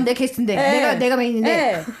 그러면 내 게스트인데 내가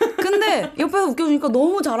메인인데. 근데 옆에서 웃겨주니까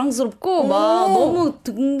너무 자랑스럽고 막 너무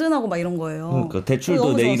든든하고 막 이런 거예요. 그러니까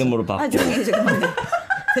대출도 내 이름으로 받고. 잠깐만요.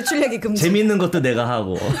 대출 얘기 금지. 재밌는 것도 내가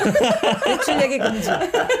하고. 대출 얘기 금지.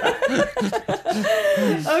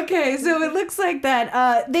 Okay, so it looks like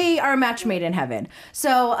that they are a match made in heaven.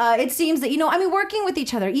 So it seems that, working with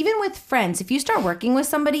each other, even with friends, if you start working with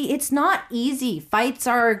somebody, it's not easy. Fights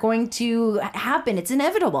are going to happen. It's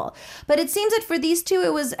inevitable. But it seems that for these two,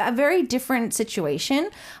 it was a very different situation.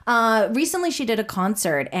 Recently, she did a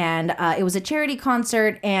concert, and it was a charity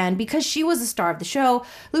concert. And because she was the star of the show,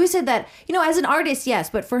 Louis said that, as an artist, yes,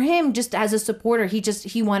 but for him, just as a supporter,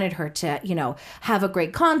 he wanted her to, have a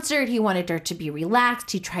great concert. He wanted her to be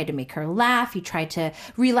relaxed. He tried to make her laugh. He tried to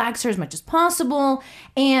relax her as much as possible.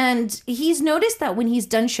 And he's noticed that when he's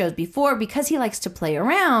done shows before, because he likes to play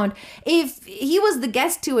around, if he was the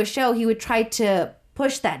guest to a show, he would try to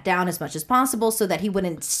push that down as much as possible so that he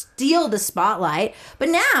wouldn't steal the spotlight. But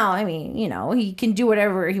now, he can do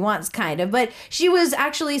whatever he wants, kind of. But she was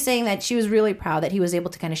actually saying that she was really proud that he was able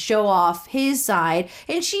to kind of show off his side.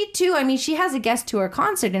 And she, too, she has a guest to her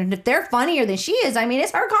concert. And if they're funnier than she is,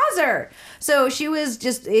 it's her concert. So she was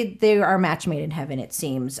they are a match made in heaven, it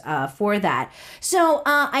seems, for that. So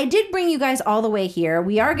I did bring you guys all the way here.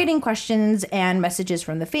 We are getting questions and messages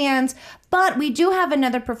from the fans. But we do have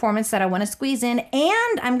another performance that I want to squeeze in.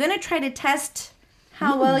 And I'm going to try to test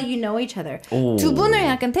how well you know each other. 두 분을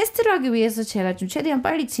약간 테스트를 하기 위해서 제가 좀 최대한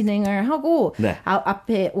빨리 진행을 하고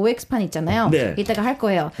앞에 OX판 있잖아요. 이따가 할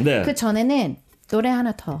거예요. 그 전에는 노래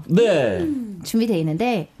하나 더 준비되어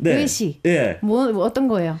있는데 루이 씨, 뭐 어떤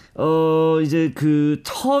거예요? 이제 그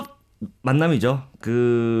첫 만남이죠.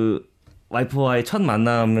 그 와이프와의 첫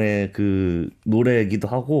만남의 그 노래이기도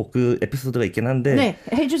하고 그 에피소드가 있긴 한데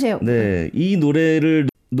해주세요. 이 노래를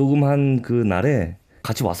녹음한 그 날에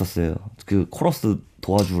같이 왔었어요. 그 코러스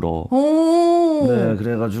도와주러. 네,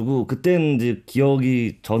 그래가지고 그때는 이제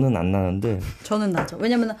기억이 저는 안 나는데 저는 나죠.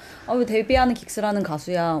 왜냐면 왜 데뷔하는 긱스라는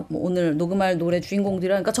가수야. 뭐 오늘 녹음할 노래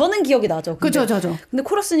주인공들이라니까 저는 기억이 나죠. 그죠, 저죠. 근데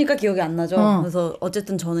코러스니까 기억이 안 나죠. 그래서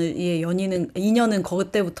어쨌든 저는 이 인연은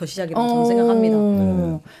그때부터 시작이라고 저는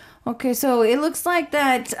생각합니다. Okay, so it looks like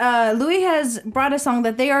that Louis has brought a song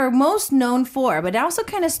that they are most known for, but it also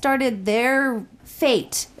kind of started their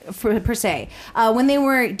fate, per se. When they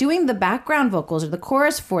were doing the background vocals or the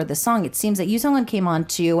chorus for the song, it seems that Yoo Sung-hun came on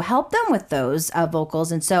to help them with those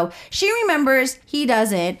vocals. And so she remembers, he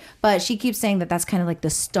doesn't, but she keeps saying that that's kind of like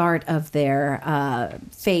the start of their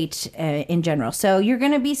fate in general. So you're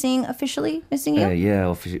going to be singing Officially Missing You? 예,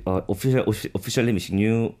 officially missing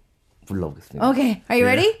you 불러보겠습니다. Okay, are you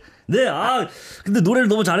ready? 네, 근데 노래를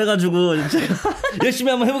너무 잘해가지고 제가 열심히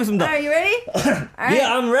한번 해보겠습니다. Are you ready? All right.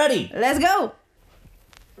 Yeah, I'm ready. Let's go.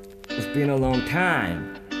 It's been a long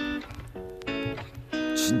time.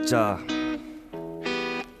 진짜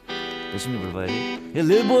열심히 불러봐야지.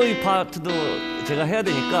 릴보이 파트도 제가 해야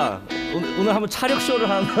되니까 오늘 한번 차력 쇼를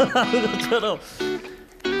하는 것처럼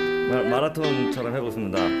마라톤처럼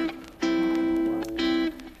해보겠습니다.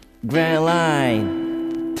 Grand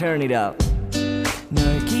Line, turn it up.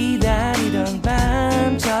 널 기다리던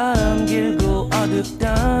밤처럼 길고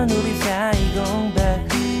어둡던 우리 사이 공백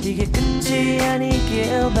이게 끝이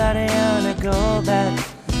아니길 바라요 나 go back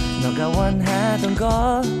너가 원하던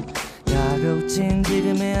것 다가오친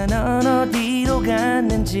지금의 넌 어디로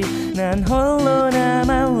갔는지 난 홀로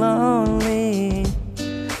남아 lonely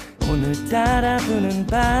오늘따라 부는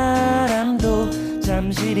바람도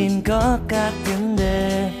잠실인 것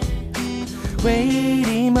같은데 왜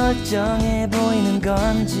이리 멀쩡해 보이는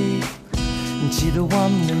건지 지도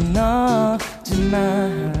없는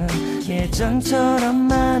너지만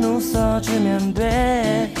예전처럼만 웃어주면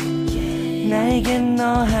돼 나에겐 너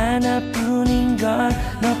하나뿐인걸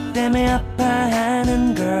너 때문에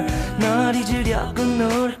아파하는 걸 널 잊으려고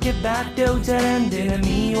노력해봐도 잘 안되는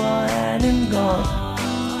미워하는 걸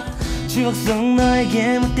추억 속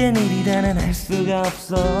너에게 못된 일이라는 알 수가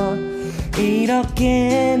없어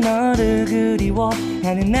이렇게 너를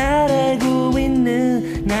그리워하는 날 알고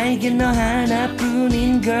있는 나에겐 너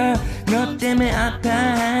하나뿐인 걸 너 때문에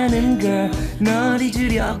아파하는 걸 널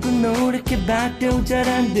잊으려고 노력해봐도 잘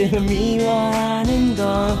안되는 미워하는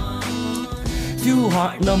걸 Too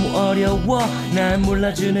hard 너무 어려워 날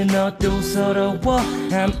몰라주는 너도 서러워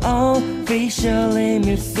I'm officially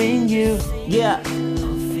missing you Yeah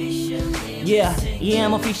Yeah,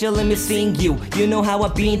 I'm officially missing you You know how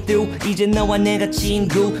I've been through 이제 너와 내가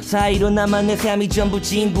친구 사이로 남아 내 삶이 전부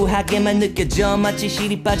진부하게만 느껴져 마치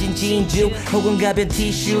실이 빠진 진주 혹은 가벼운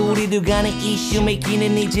티슈 우리 둘 간의 이슈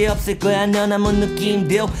맥기는 이제 없을 거야 넌 아무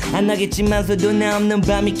느낌도 안 나겠지만서도 나 없는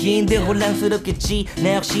밤이 긴데 혼란스럽겠지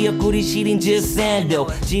나 역시 옆구리 시린 즈샌도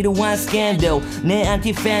지루한 스캔도 내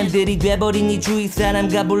안티 팬들이 돼버린 이 주위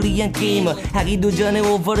사람과 불리한 게임을 하기도 전에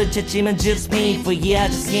오버를 쳤지만 just me for yeah I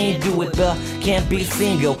just can't do it but can't be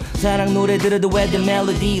single 사랑 노래 들어도 왜 the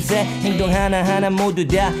melodies 행동 하나하나 모두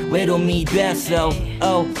다 외로움이 됐어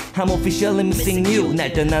Oh I'm officially missing you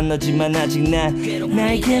날 떠난 너지만 아직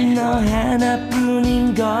나에겐 너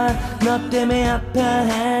하나뿐인 걸 너 때문에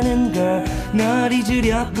아파하는 걸 널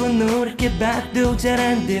잊으려고 노력해봐도 잘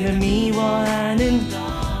안되는 미워하는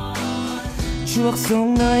추억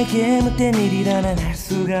속 너에게 못된 일이라는 알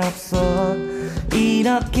수가 없어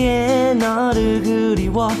이렇게 너를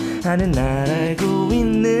그리워하는 날 알고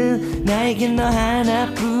있는 나에겐 너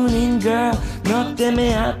하나뿐인 걸 너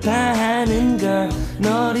때문에 아파하는 걸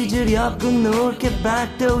널 잊으려고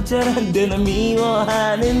노력해봐도 잘 안되는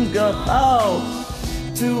미워하는 걸 oh.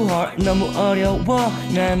 Too hard 너무 어려워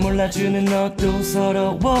날 몰라주는 너도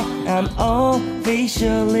서러워 I'm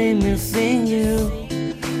officially missing you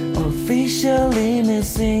Officially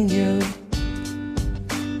missing you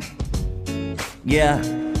Yeah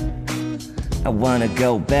I wanna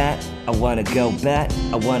go back I wanna go back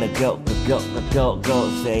I wanna go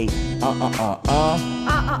say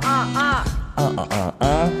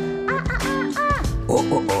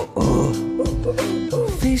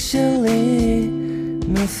Officially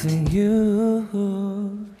missing you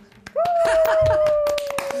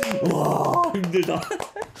와 힘들다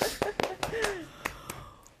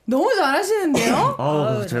너무 잘하시는데요?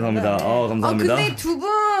 죄송합니다. 감사합니다. 근데 두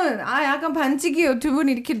분, 약간 반칙이에요. 두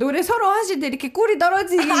분이 이렇게 노래 서로 하실 때 이렇게 꿀이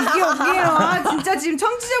떨어지기 웃겨요. 진짜 지금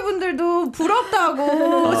청취자분들도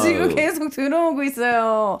부럽다고 지금 계속 들어오고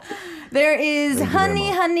있어요. There is honey,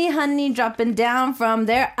 honey, honey dropping down from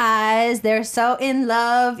their eyes. They're so in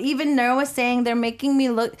love. Even Nur was saying they're making me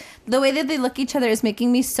look, the way that they look each other is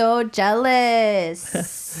making me so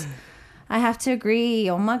jealous. I have to agree.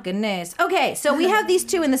 Oh my goodness. Okay, so we have these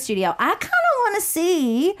two in the studio. I kind of want want to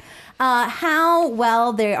see how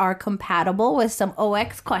well they are compatible with some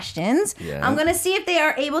OX questions. Yeah. I'm going to see if they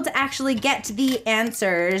are able to actually get the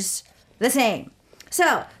answers the same.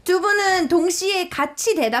 So, 두 분은 동시에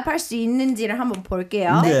같이 대답할 수 있는지를 한번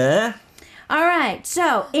볼게요. 네. All right.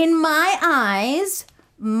 So, in my eyes,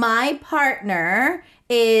 my partner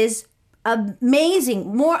is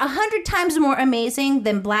amazing, 100 times more amazing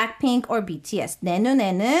than Blackpink or BTS. 내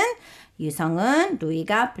눈에는 유성은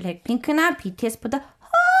루이가 블랙핑크나 BTS보다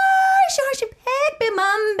훨씬 100배,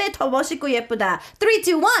 10,000배 더 멋있고 예쁘다. 3,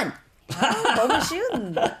 2, 1. 너무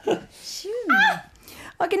쉬운.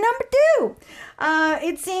 Okay, number 2.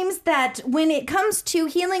 It seems that when it comes to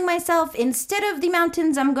healing myself, instead of the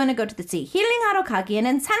mountains, I'm going to go to the sea. 힐링하러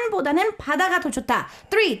가기에는 산보다는 바다가 더 좋다.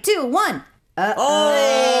 3, 2, 1.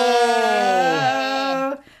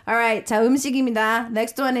 All right, 자 음식입니다.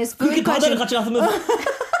 Next one is food 그렇게 바다를 question. 같이 갔으면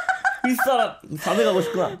이 사람 밤에 가고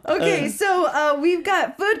싶구나. Okay, so we've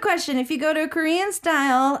got food question. If you go to a Korean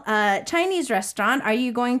style Chinese restaurant, are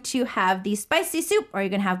you going to have the spicy soup or are you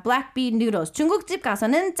going to have black bean noodles? 중국집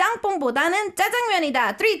가서는 짬뽕보다는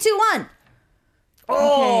짜장면이다. 3, 2, 1.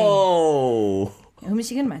 오.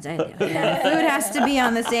 음식은 맞아야 돼요. Yeah, food has to be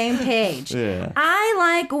on the same page. Yeah. I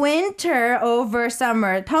like winter over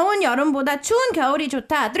summer. 더운 여름보다 추운 겨울이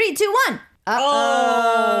좋다. 3, 2, 1.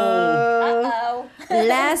 Uh-oh.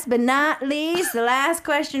 Last but not least, the last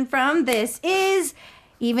question from this is,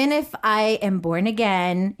 even if I am born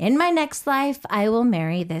again, in my next life, I will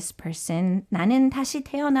marry this person. 나는 다시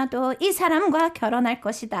태어나도 이 사람과 결혼할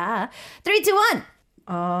것이다. 3, 2, 1.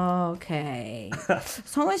 Okay.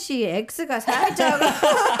 성은 씨 X가 살짝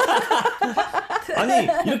아니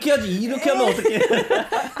이렇게 하지 이렇게 하면 어떡해?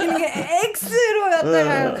 이게 X로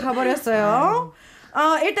였다가 가버렸어요.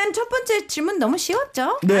 일단 첫 번째 질문 너무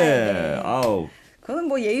쉬웠죠? 네. 아우. 그건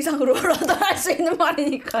뭐 예의상으로라도 할 수 있는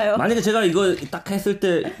말이니까요. 만약에 제가 이거 딱 했을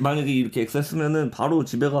때 만약에 이렇게 X 했으면은 바로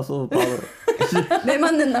집에 가서 바로 내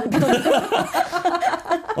맞는 남편.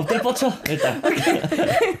 엎드려 뻗쳐 일단.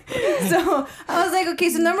 So I was like, okay,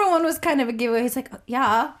 so number 1 was kind of a giveaway. He's like,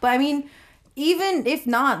 yeah, but I mean, even if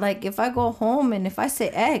not, like if I go home and if I say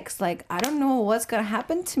X, like I don't know what's gonna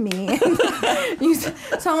happen to me.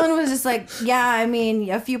 Someone was just like, yeah, I mean,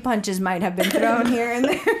 a few punches might have been thrown here and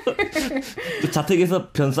there.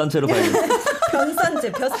 자택에서 변산 채로 발견.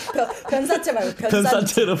 변산체, 변사체 말고 변산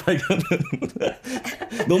변산체. 채로 발견은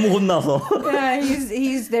너무 혼나서. Yeah,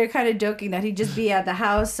 they're kind of joking that he'd just be at the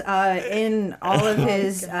house in all of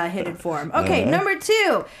his hidden form. Okay, number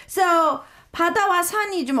 2. So 바다와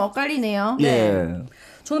산이 좀 엇갈리네요. 예.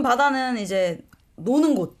 저는 바다는 이제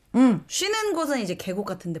노는 곳, 쉬는 곳은 이제 계곡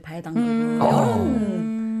같은데 발 담그고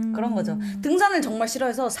이런 그런 거죠. 등산을 정말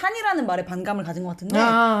싫어해서 산이라는 말에 반감을 가진 것 같은데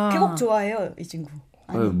계곡 좋아해요, 이 친구.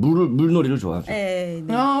 물놀이를 좋아하죠. 네,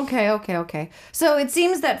 네. Oh, okay. So it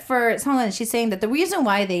seems that for Songun, she's saying that the reason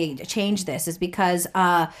why they changed this is because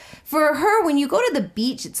for her, when you go to the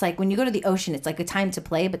beach, it's like when you go to the ocean, it's like a time to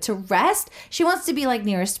play. But to rest, she wants to be like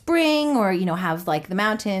near a spring or, you know, have like the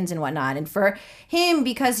mountains and whatnot. And for him,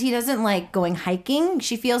 because he doesn't like going hiking,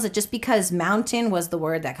 she feels that just because mountain was the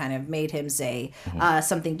word that kind of made him say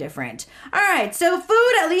something different. All right. So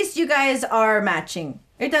food, at least you guys are matching.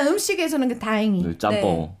 일단 음식에서는 다행히.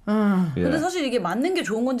 짬뽕. 예. 근데 사실 이게 맞는 게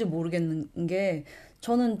좋은 건지 모르겠는 게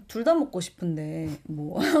저는 둘 다 먹고 싶은데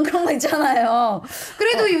뭐 그런 거 있잖아요.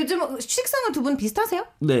 그래도 요즘 식성은 두 분 비슷하세요?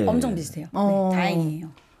 네. 엄청 비슷해요. 네,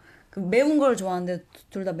 다행이에요. 그 매운 걸 좋아하는데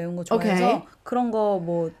둘 다 매운 거 좋아해서 오케이. 그런 거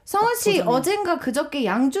뭐 성원 씨 도전해요. 어젠가 그저께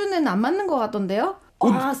양주는 안 맞는 것 같던데요?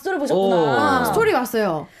 아 스토리 보셨구나. 스토리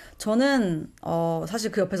왔어요. 저는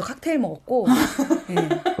사실 그 옆에서 칵테일 먹었고 네.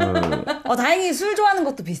 다행히 술 좋아하는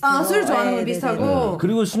것도 비슷해요. 술 좋아하는 건 네, 비슷하고. 네, 네. 네.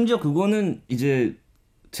 그리고 심지어 그거는 이제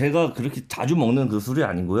제가 그렇게 자주 먹는 그 술이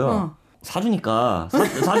아니고요. 사주니까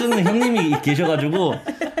사주는 형님이 계셔가지고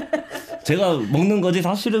제가 먹는 거지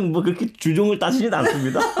사실은 뭐 그렇게 주종을 따지진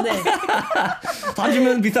않습니다. 네.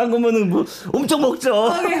 사주면 비싼 거면은 뭐 엄청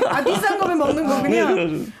먹죠. 비싼 거면 먹는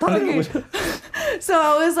거군요. So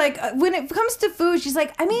I was like, when it comes to food, she's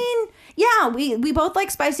like, I mean, yeah, we both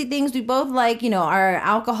like spicy things. We both like, you know, our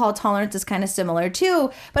alcohol tolerance is kind of similar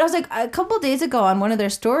too. But I was like, a couple days ago on one of their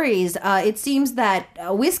stories, it seems that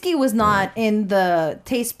whiskey was not in the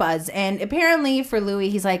taste buds. And apparently for Louis,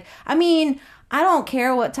 he's like, I mean, I don't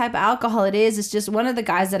care what type of alcohol it is. It's just one of the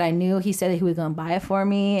guys that I knew, he said he was going to buy it for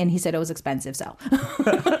me. And he said it was expensive. So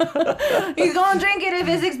he's going to drink it if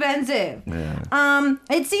it's expensive. 네.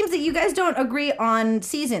 It seems that you guys don't agree on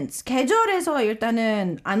seasons. 계절에서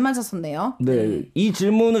일단은 안 맞았었네요. 네. 이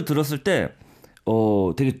질문을 들었을 때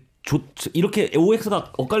되게 이렇게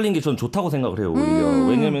OX가 엇갈린 게 전 좋다고 생각을 해요. 오히려.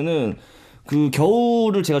 왜냐면은 그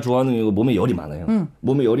겨울을 제가 좋아하는 이유가 몸에 열이 많아요.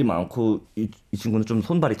 몸에 열이 많고 이 친구는 좀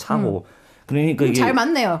손발이 차고 그러니까 이게 잘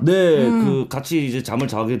맞네요. 네, 그 같이 이제 잠을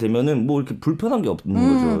자게 되면은 뭐 이렇게 불편한 게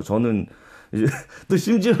없는 거죠. 저는 이제 또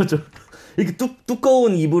심지어 저 이렇게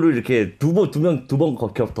두꺼운 이불을 이렇게 두 명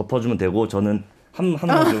덮어주면 되고 저는 한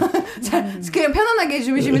번. 그냥 편안하게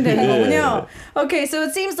주무시면 되는 거군요. Okay, so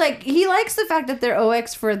it seems like he likes the fact that their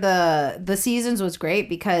OX for the seasons was great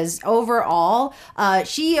because overall,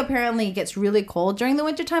 she apparently gets really cold during the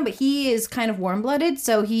wintertime, but he is kind of warm-blooded,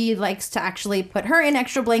 so he likes to actually put her in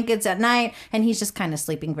extra blankets at night, and he's just kind of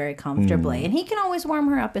sleeping very comfortably, and he can always warm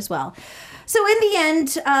her up as well. So in the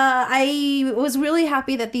end, I was really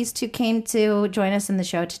happy that these two came to join us in the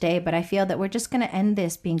show today, but I feel that we're just going to end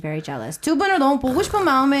this being very jealous. 두 분을 너무 보고 싶은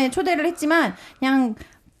마음에 초대를 했지만 그냥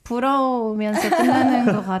부러우면서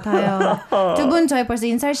끝나는 것 같아요. 두 분 저희 벌써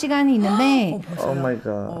인사할 시간이 있는데 Oh my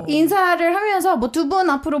god. 인사를 하면서 뭐 두 분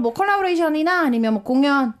앞으로 뭐 콜라보레이션이나 아니면 뭐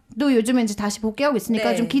공연도 요즘에 이제 다시 복귀하고 있으니까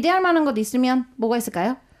네. 좀 기대할 만한 것도 있으면 뭐가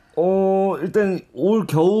있을까요? 일단 올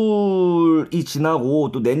겨울이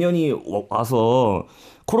지나고 또 내년이 와서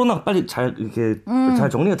코로나 빨리 잘 이렇게 잘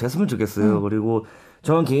정리가 됐으면 좋겠어요. 그리고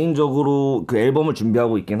저는 개인적으로 그 앨범을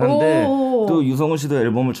준비하고 있긴 한데 오. 또 유성훈 씨도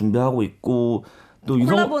앨범을 준비하고 있고 또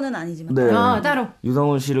콜라보는 아니지만 네. 따로.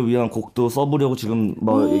 유성훈 씨를 위한 곡도 써보려고 지금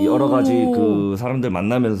뭐 여러 가지 그 사람들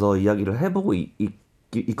만나면서 이야기를 해보고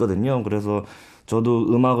있거든요. 그래서 저도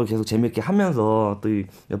음악을 계속 재밌게 하면서 또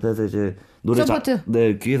옆에서 이제 노래 서포트.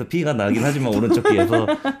 네, 귀에서 피가 나긴 하지만 오른쪽 귀에서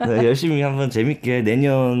네, 열심히 한번 재밌게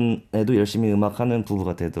내년에도 열심히 음악하는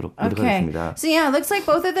부부가 되도록 노력하겠습니다. So yeah, it looks like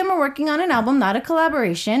both of them are working on an album, not a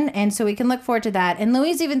collaboration, and so we can look forward to that. And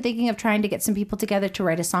Louie's even thinking of trying to get some people together to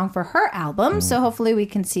write a song for her album, so hopefully we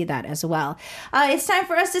can see that as well. It's time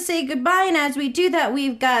for us to say goodbye, and as we do that,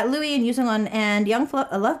 we've got Louie and Yoosung-un and Young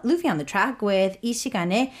Luffy on the track with 이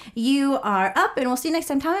시간에 You Are Up, and we'll see you next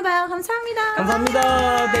time. 다음에 봐요. 감사합니다.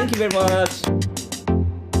 감사합니다. Thank you very much.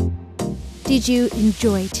 Did you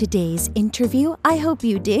enjoy today's interview? I hope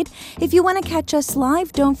you did. If you want to catch us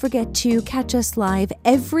live, don't forget to catch us live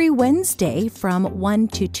every Wednesday from 1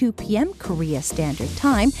 to 2 p.m. Korea Standard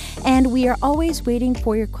Time. And we are always waiting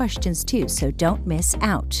for your questions too, so don't miss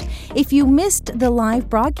out. If you missed the live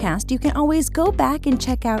broadcast, you can always go back and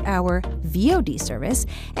check out our VOD service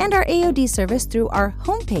and our AOD service through our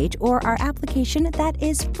homepage or our application that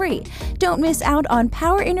is free. Don't miss out on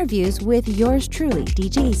power interviews with yours truly,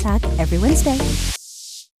 DJ Isak, every Wednesday.